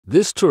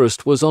This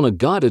tourist was on a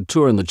guided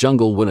tour in the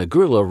jungle when a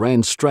gorilla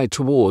ran straight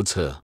towards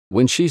her.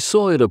 When she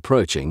saw it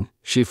approaching,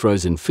 she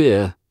froze in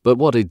fear, but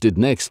what it did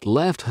next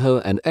left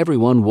her and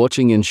everyone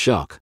watching in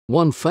shock.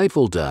 One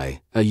fateful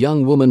day, a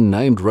young woman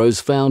named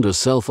Rose found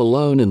herself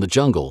alone in the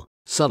jungle.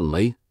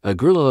 Suddenly, a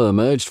gorilla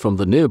emerged from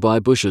the nearby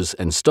bushes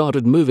and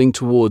started moving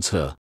towards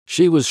her.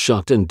 She was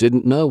shocked and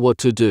didn't know what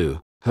to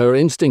do. Her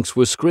instincts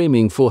were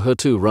screaming for her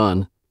to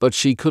run, but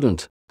she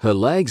couldn't. Her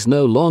legs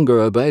no longer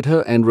obeyed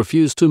her and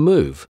refused to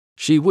move.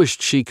 She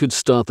wished she could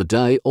start the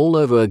day all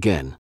over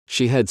again.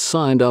 She had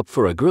signed up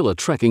for a gorilla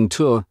trekking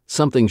tour,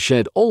 something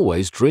she'd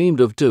always dreamed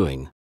of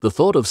doing. The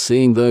thought of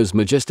seeing those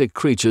majestic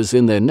creatures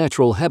in their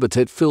natural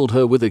habitat filled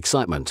her with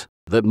excitement.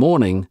 That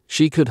morning,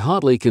 she could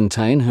hardly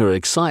contain her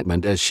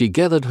excitement as she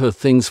gathered her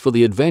things for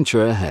the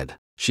adventure ahead.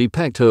 She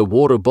packed her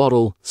water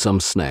bottle, some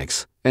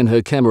snacks, and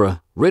her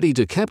camera, ready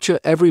to capture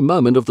every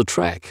moment of the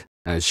trek.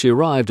 As she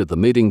arrived at the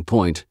meeting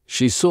point,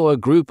 she saw a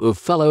group of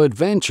fellow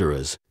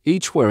adventurers,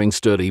 each wearing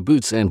sturdy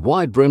boots and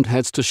wide-brimmed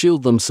hats to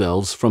shield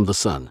themselves from the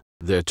sun.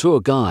 Their tour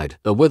guide,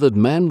 a weathered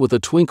man with a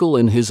twinkle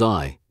in his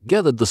eye,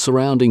 gathered the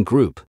surrounding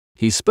group.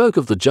 He spoke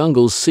of the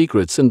jungle's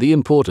secrets and the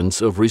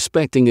importance of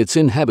respecting its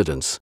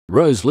inhabitants.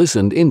 Rose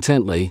listened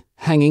intently,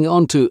 hanging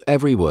on to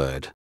every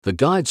word. The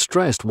guide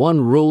stressed one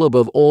rule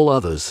above all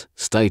others: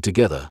 stay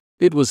together.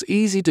 It was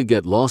easy to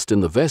get lost in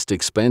the vast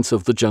expanse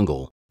of the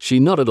jungle. She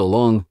nodded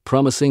along,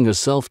 promising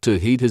herself to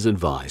heed his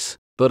advice.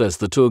 But as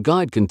the tour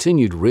guide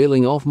continued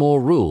reeling off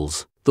more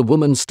rules, the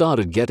woman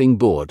started getting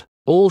bored.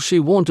 All she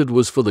wanted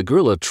was for the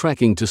gorilla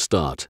trekking to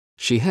start.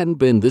 She hadn't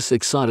been this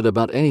excited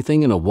about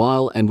anything in a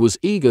while and was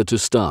eager to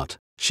start.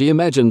 She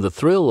imagined the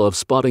thrill of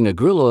spotting a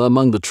gorilla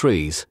among the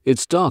trees,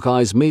 its dark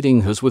eyes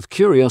meeting hers with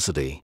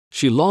curiosity.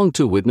 She longed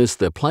to witness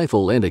their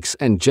playful antics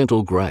and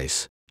gentle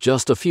grace.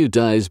 Just a few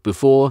days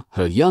before,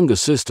 her younger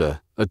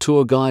sister, a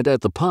tour guide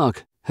at the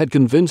park, had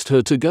convinced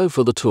her to go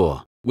for the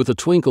tour. With a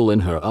twinkle in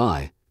her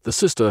eye, the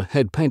sister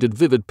had painted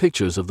vivid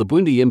pictures of the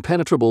Bwindi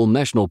Impenetrable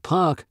National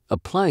Park, a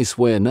place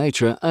where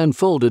nature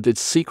unfolded its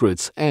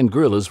secrets and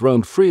gorillas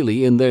roamed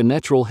freely in their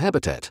natural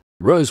habitat.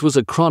 Rose was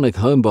a chronic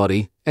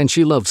homebody, and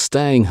she loved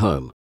staying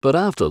home. But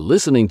after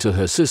listening to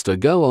her sister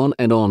go on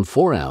and on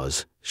for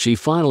hours, she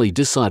finally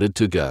decided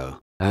to go.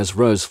 As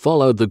Rose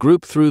followed the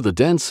group through the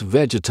dense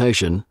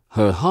vegetation,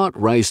 her heart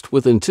raced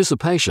with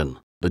anticipation.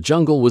 The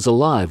jungle was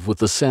alive with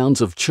the sounds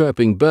of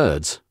chirping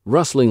birds,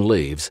 rustling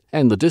leaves,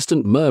 and the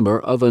distant murmur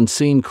of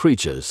unseen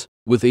creatures.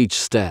 With each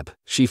step,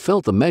 she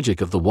felt the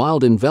magic of the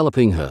wild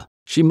enveloping her.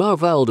 She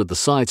marveled at the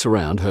sights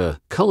around her: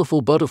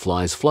 colorful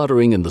butterflies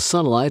fluttering in the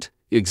sunlight,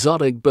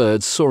 exotic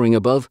birds soaring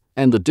above,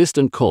 and the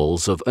distant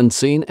calls of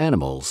unseen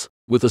animals.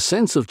 With a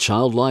sense of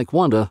childlike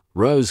wonder,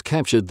 Rose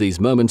captured these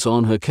moments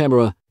on her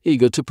camera,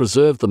 eager to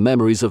preserve the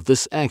memories of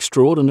this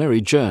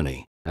extraordinary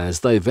journey. As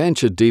they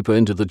ventured deeper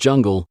into the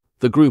jungle,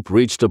 the group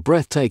reached a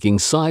breathtaking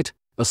sight,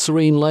 a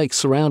serene lake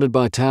surrounded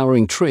by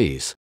towering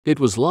trees. It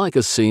was like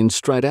a scene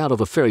straight out of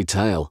a fairy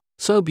tale,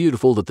 so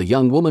beautiful that the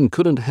young woman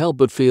couldn't help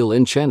but feel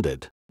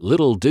enchanted.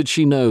 Little did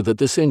she know that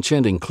this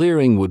enchanting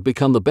clearing would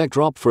become the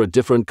backdrop for a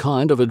different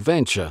kind of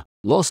adventure.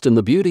 Lost in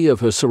the beauty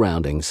of her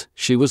surroundings,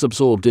 she was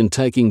absorbed in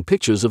taking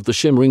pictures of the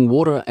shimmering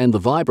water and the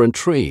vibrant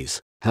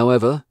trees.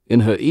 However,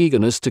 in her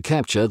eagerness to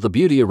capture the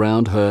beauty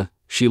around her,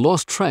 she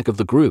lost track of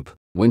the group.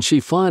 When she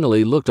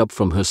finally looked up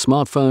from her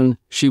smartphone,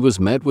 she was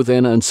met with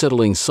an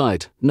unsettling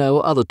sight: no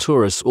other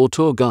tourist or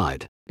tour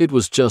guide. It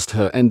was just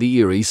her and the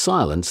eerie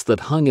silence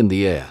that hung in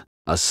the air.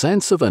 A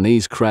sense of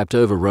unease crept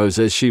over Rose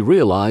as she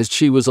realized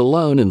she was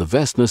alone in the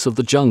vastness of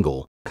the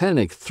jungle.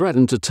 Panic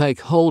threatened to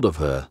take hold of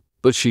her,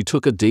 but she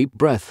took a deep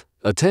breath,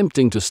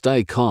 attempting to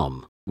stay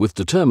calm. With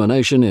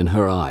determination in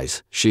her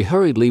eyes, she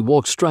hurriedly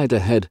walked straight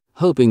ahead,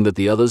 hoping that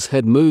the others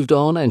had moved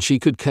on and she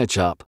could catch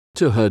up.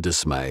 To her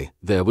dismay,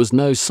 there was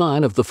no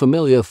sign of the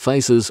familiar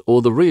faces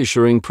or the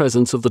reassuring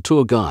presence of the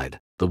tour guide.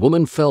 The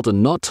woman felt a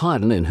knot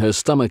tighten in her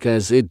stomach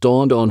as it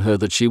dawned on her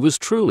that she was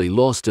truly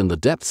lost in the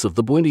depths of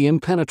the Bwindi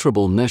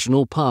Impenetrable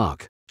National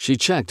Park. She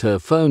checked her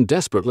phone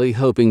desperately,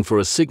 hoping for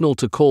a signal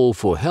to call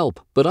for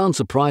help, but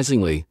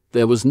unsurprisingly,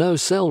 there was no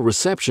cell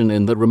reception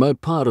in the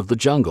remote part of the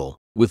jungle.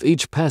 With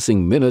each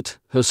passing minute,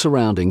 her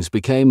surroundings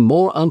became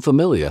more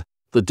unfamiliar,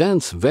 the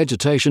dense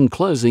vegetation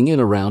closing in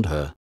around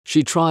her.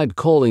 She tried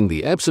calling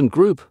the absent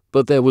group,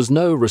 but there was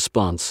no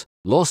response.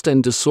 Lost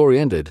and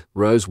disoriented,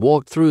 Rose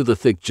walked through the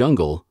thick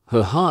jungle,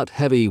 her heart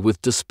heavy with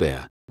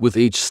despair. With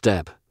each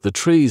step, the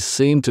trees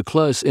seemed to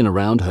close in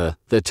around her,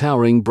 their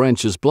towering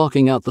branches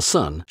blocking out the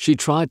sun. She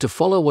tried to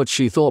follow what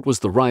she thought was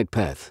the right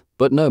path,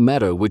 but no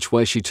matter which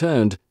way she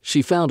turned,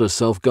 she found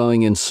herself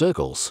going in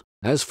circles.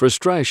 As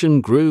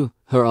frustration grew,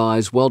 her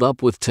eyes welled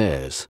up with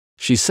tears.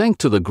 She sank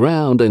to the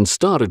ground and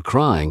started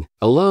crying,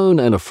 alone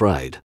and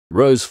afraid.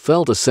 Rose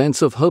felt a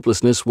sense of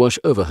hopelessness wash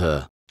over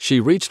her.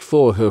 She reached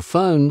for her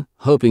phone,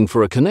 hoping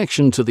for a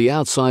connection to the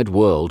outside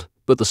world,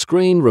 but the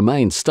screen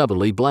remained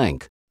stubbornly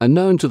blank.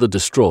 Unknown to the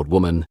distraught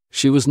woman,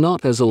 she was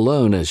not as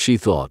alone as she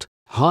thought.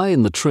 High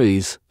in the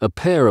trees, a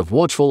pair of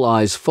watchful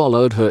eyes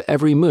followed her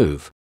every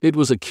move. It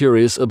was a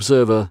curious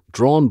observer,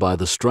 drawn by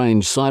the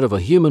strange sight of a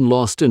human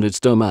lost in its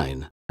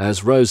domain.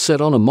 As Rose sat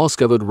on a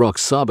moss-covered rock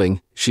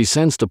sobbing, she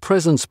sensed a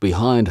presence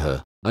behind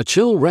her. A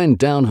chill ran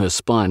down her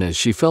spine as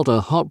she felt a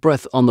hot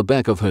breath on the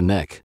back of her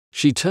neck.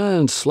 She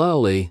turned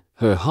slowly,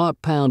 her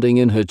heart pounding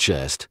in her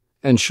chest,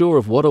 and sure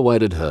of what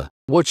awaited her.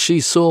 What she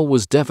saw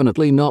was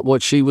definitely not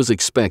what she was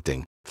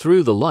expecting.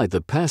 Through the light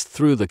that passed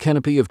through the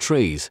canopy of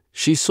trees,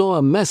 she saw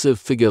a massive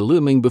figure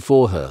looming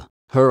before her.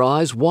 Her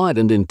eyes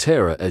widened in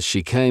terror as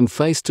she came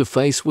face to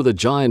face with a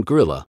giant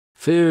gorilla.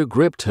 Fear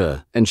gripped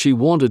her, and she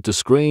wanted to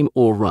scream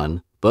or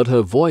run, but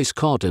her voice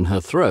caught in her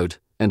throat,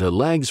 and her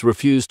legs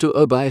refused to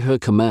obey her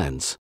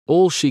commands.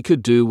 All she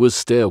could do was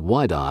stare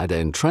wide-eyed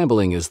and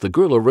trembling as the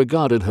gorilla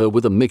regarded her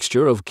with a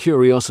mixture of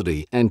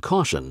curiosity and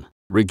caution.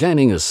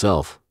 Regaining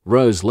herself,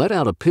 Rose let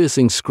out a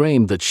piercing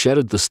scream that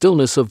shattered the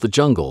stillness of the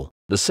jungle.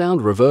 The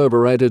sound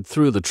reverberated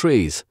through the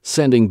trees,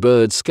 sending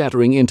birds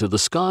scattering into the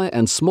sky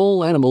and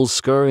small animals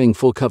scurrying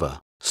for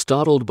cover.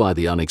 Startled by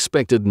the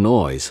unexpected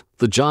noise,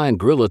 the giant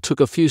gorilla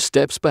took a few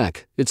steps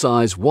back, its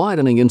eyes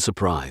widening in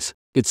surprise.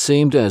 It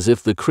seemed as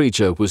if the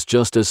creature was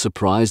just as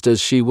surprised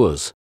as she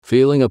was.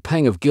 Feeling a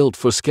pang of guilt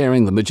for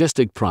scaring the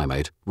majestic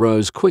primate,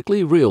 Rose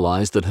quickly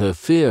realized that her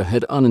fear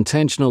had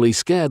unintentionally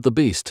scared the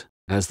beast.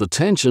 As the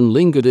tension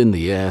lingered in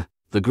the air,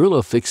 the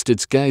gorilla fixed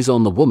its gaze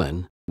on the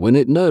woman. When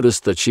it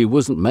noticed that she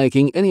wasn't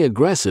making any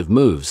aggressive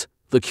moves,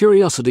 the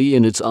curiosity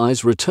in its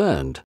eyes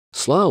returned.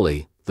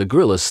 Slowly, the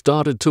gorilla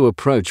started to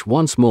approach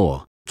once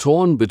more.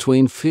 Torn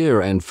between fear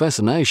and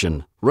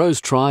fascination, Rose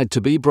tried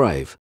to be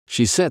brave.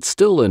 She sat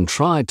still and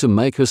tried to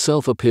make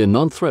herself appear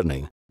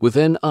non-threatening. With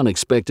an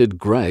unexpected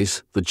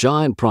grace, the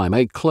giant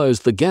primate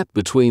closed the gap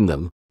between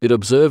them. It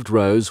observed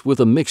Rose with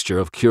a mixture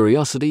of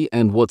curiosity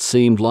and what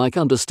seemed like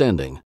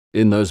understanding.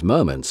 In those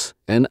moments,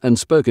 an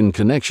unspoken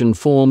connection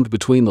formed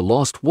between the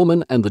lost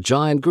woman and the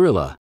giant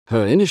gorilla.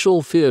 Her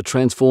initial fear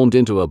transformed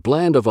into a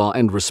blend of awe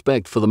and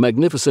respect for the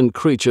magnificent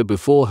creature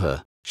before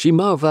her. She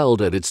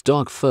marveled at its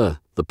dark fur,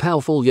 the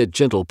powerful yet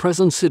gentle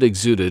presence it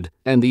exuded,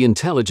 and the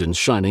intelligence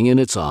shining in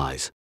its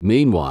eyes.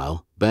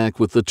 Meanwhile, back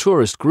with the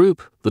tourist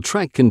group, the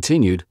trek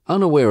continued,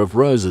 unaware of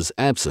Rose's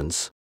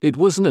absence. It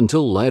wasn't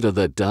until later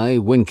that day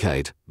when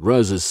Kate,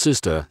 Rose's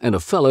sister, and a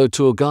fellow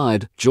tour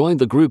guide joined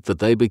the group that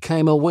they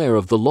became aware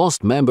of the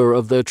lost member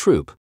of their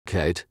troupe.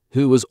 Kate,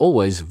 who was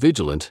always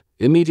vigilant,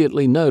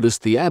 immediately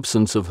noticed the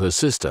absence of her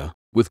sister.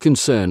 With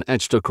concern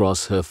etched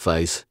across her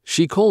face,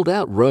 she called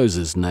out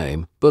Rose's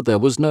name, but there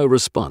was no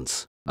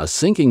response. A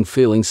sinking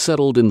feeling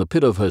settled in the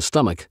pit of her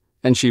stomach,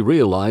 and she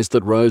realized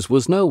that Rose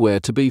was nowhere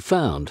to be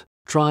found.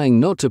 Trying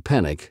not to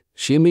panic,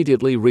 she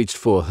immediately reached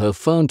for her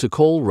phone to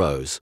call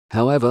Rose.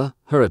 However,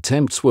 her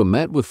attempts were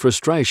met with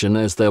frustration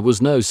as there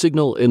was no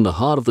signal in the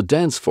heart of the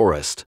dense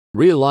forest.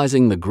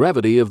 Realizing the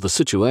gravity of the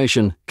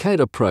situation, Kate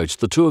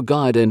approached the tour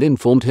guide and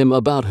informed him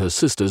about her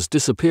sister's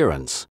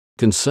disappearance.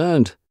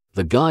 Concerned,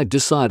 the guide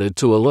decided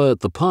to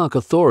alert the park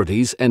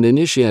authorities and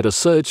initiate a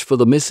search for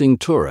the missing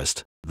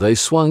tourist. They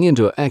swung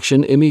into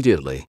action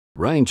immediately.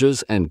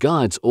 Rangers and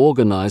guides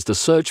organized a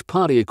search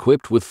party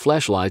equipped with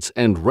flashlights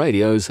and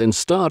radios and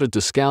started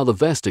to scour the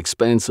vast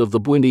expanse of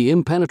the Bwindi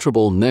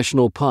Impenetrable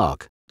National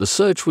Park. The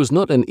search was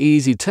not an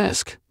easy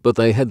task, but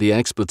they had the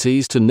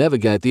expertise to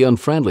navigate the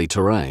unfriendly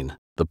terrain.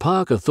 The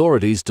park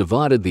authorities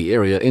divided the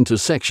area into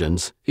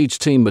sections, each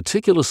team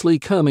meticulously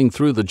combing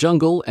through the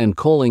jungle and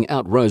calling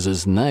out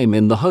Rose's name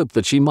in the hope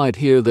that she might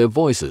hear their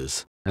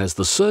voices. As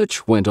the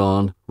search went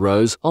on,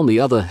 Rose, on the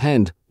other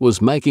hand,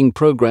 was making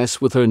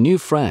progress with her new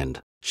friend.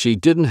 She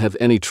didn't have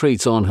any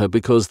treats on her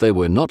because they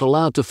were not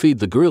allowed to feed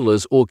the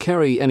gorillas or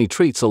carry any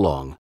treats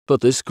along.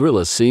 But this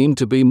gorilla seemed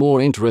to be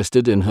more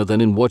interested in her than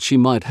in what she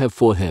might have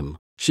for him.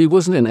 She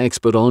wasn't an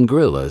expert on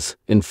gorillas.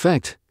 In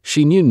fact,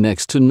 she knew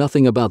next to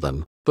nothing about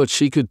them. But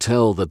she could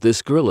tell that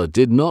this gorilla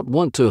did not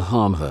want to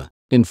harm her.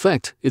 In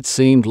fact, it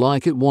seemed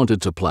like it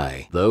wanted to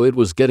play. Though it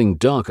was getting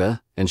darker,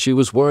 and she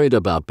was worried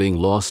about being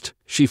lost,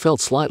 she felt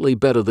slightly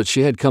better that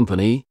she had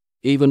company,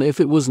 even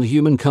if it wasn't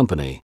human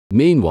company.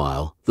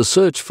 Meanwhile, the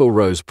search for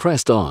Rose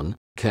pressed on.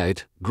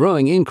 Kate,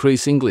 growing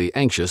increasingly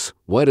anxious,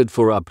 waited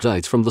for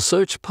updates from the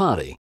search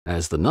party.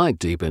 As the night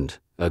deepened,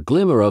 a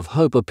glimmer of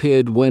hope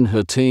appeared when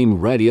her team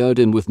radioed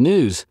in with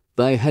news.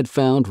 They had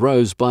found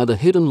Rose by the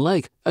hidden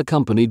lake,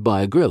 accompanied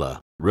by a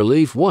gorilla.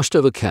 Relief washed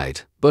over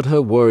Kate, but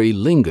her worry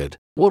lingered.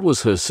 What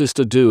was her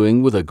sister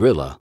doing with a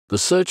gorilla? The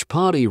search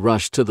party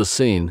rushed to the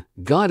scene,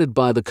 guided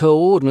by the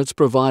coordinates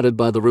provided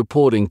by the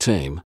reporting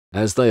team.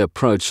 As they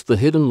approached the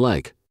hidden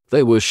lake,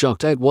 they were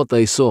shocked at what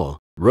they saw.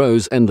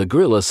 Rose and the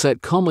gorilla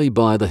sat calmly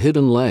by the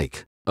hidden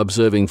lake.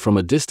 Observing from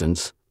a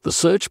distance, the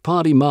search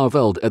party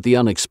marveled at the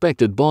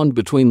unexpected bond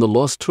between the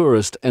lost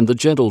tourist and the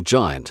gentle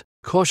giant.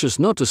 Cautious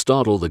not to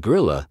startle the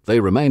gorilla, they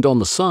remained on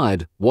the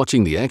side,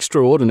 watching the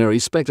extraordinary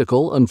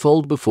spectacle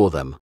unfold before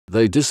them.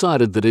 They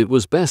decided that it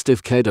was best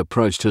if Kate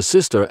approached her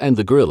sister and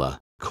the gorilla.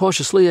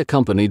 Cautiously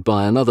accompanied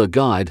by another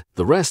guide,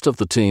 the rest of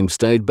the team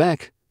stayed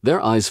back,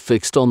 their eyes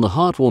fixed on the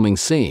heartwarming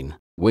scene.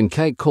 When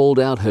Kate called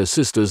out her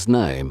sister's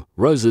name,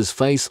 Rose's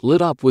face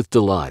lit up with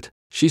delight.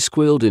 She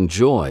squealed in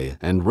joy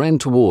and ran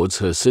towards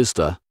her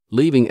sister,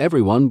 leaving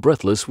everyone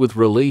breathless with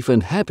relief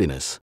and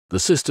happiness. The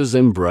sisters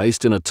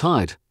embraced in a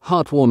tight,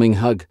 heartwarming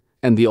hug,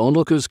 and the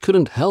onlookers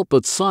couldn't help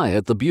but sigh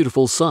at the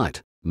beautiful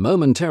sight.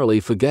 Momentarily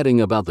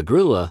forgetting about the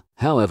gorilla,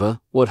 however,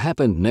 what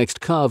happened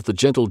next carved the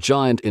gentle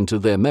giant into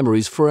their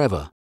memories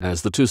forever.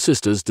 As the two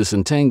sisters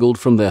disentangled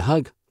from their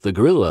hug, the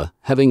gorilla,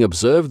 having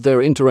observed their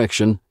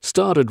interaction,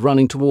 started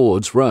running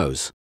towards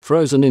Rose.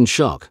 Frozen in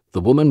shock,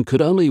 the woman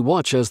could only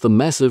watch as the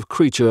massive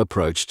creature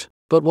approached.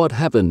 But what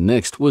happened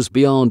next was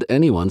beyond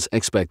anyone's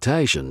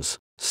expectations.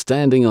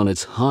 Standing on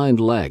its hind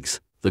legs,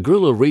 the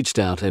gorilla reached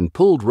out and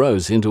pulled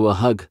Rose into a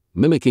hug,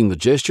 mimicking the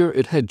gesture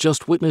it had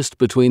just witnessed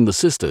between the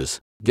sisters.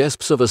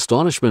 Gasps of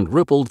astonishment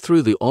rippled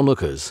through the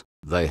onlookers.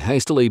 They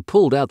hastily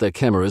pulled out their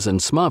cameras and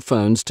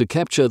smartphones to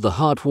capture the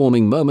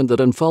heartwarming moment that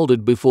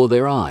unfolded before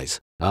their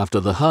eyes.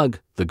 After the hug,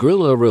 the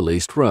gorilla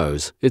released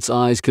Rose, its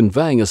eyes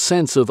conveying a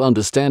sense of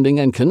understanding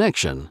and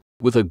connection.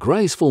 With a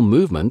graceful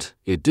movement,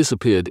 it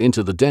disappeared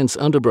into the dense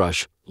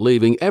underbrush,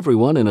 leaving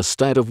everyone in a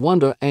state of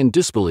wonder and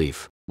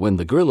disbelief. When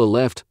the gorilla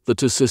left, the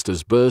two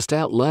sisters burst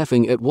out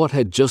laughing at what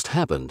had just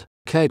happened.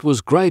 Kate was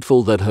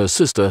grateful that her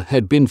sister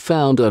had been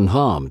found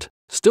unharmed.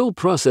 Still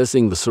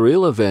processing the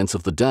surreal events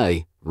of the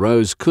day,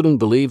 Rose couldn't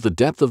believe the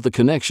depth of the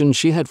connection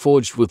she had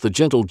forged with the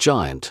gentle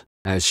giant.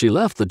 As she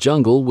left the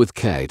jungle with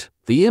Kate,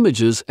 the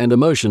images and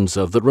emotions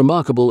of that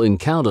remarkable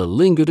encounter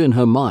lingered in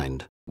her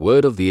mind.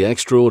 Word of the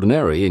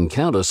extraordinary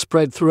encounter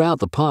spread throughout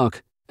the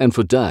park, and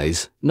for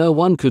days, no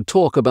one could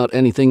talk about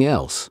anything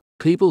else.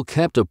 People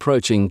kept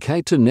approaching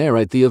Kate to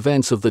narrate the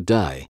events of the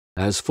day.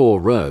 As for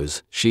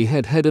Rose, she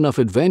had had enough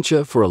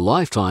adventure for a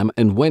lifetime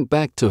and went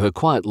back to her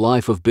quiet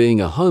life of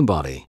being a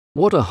homebody.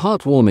 What a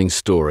heartwarming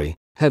story.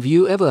 Have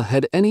you ever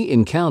had any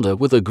encounter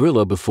with a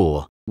gorilla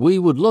before? We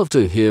would love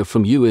to hear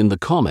from you in the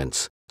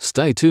comments.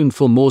 Stay tuned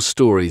for more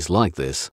stories like this.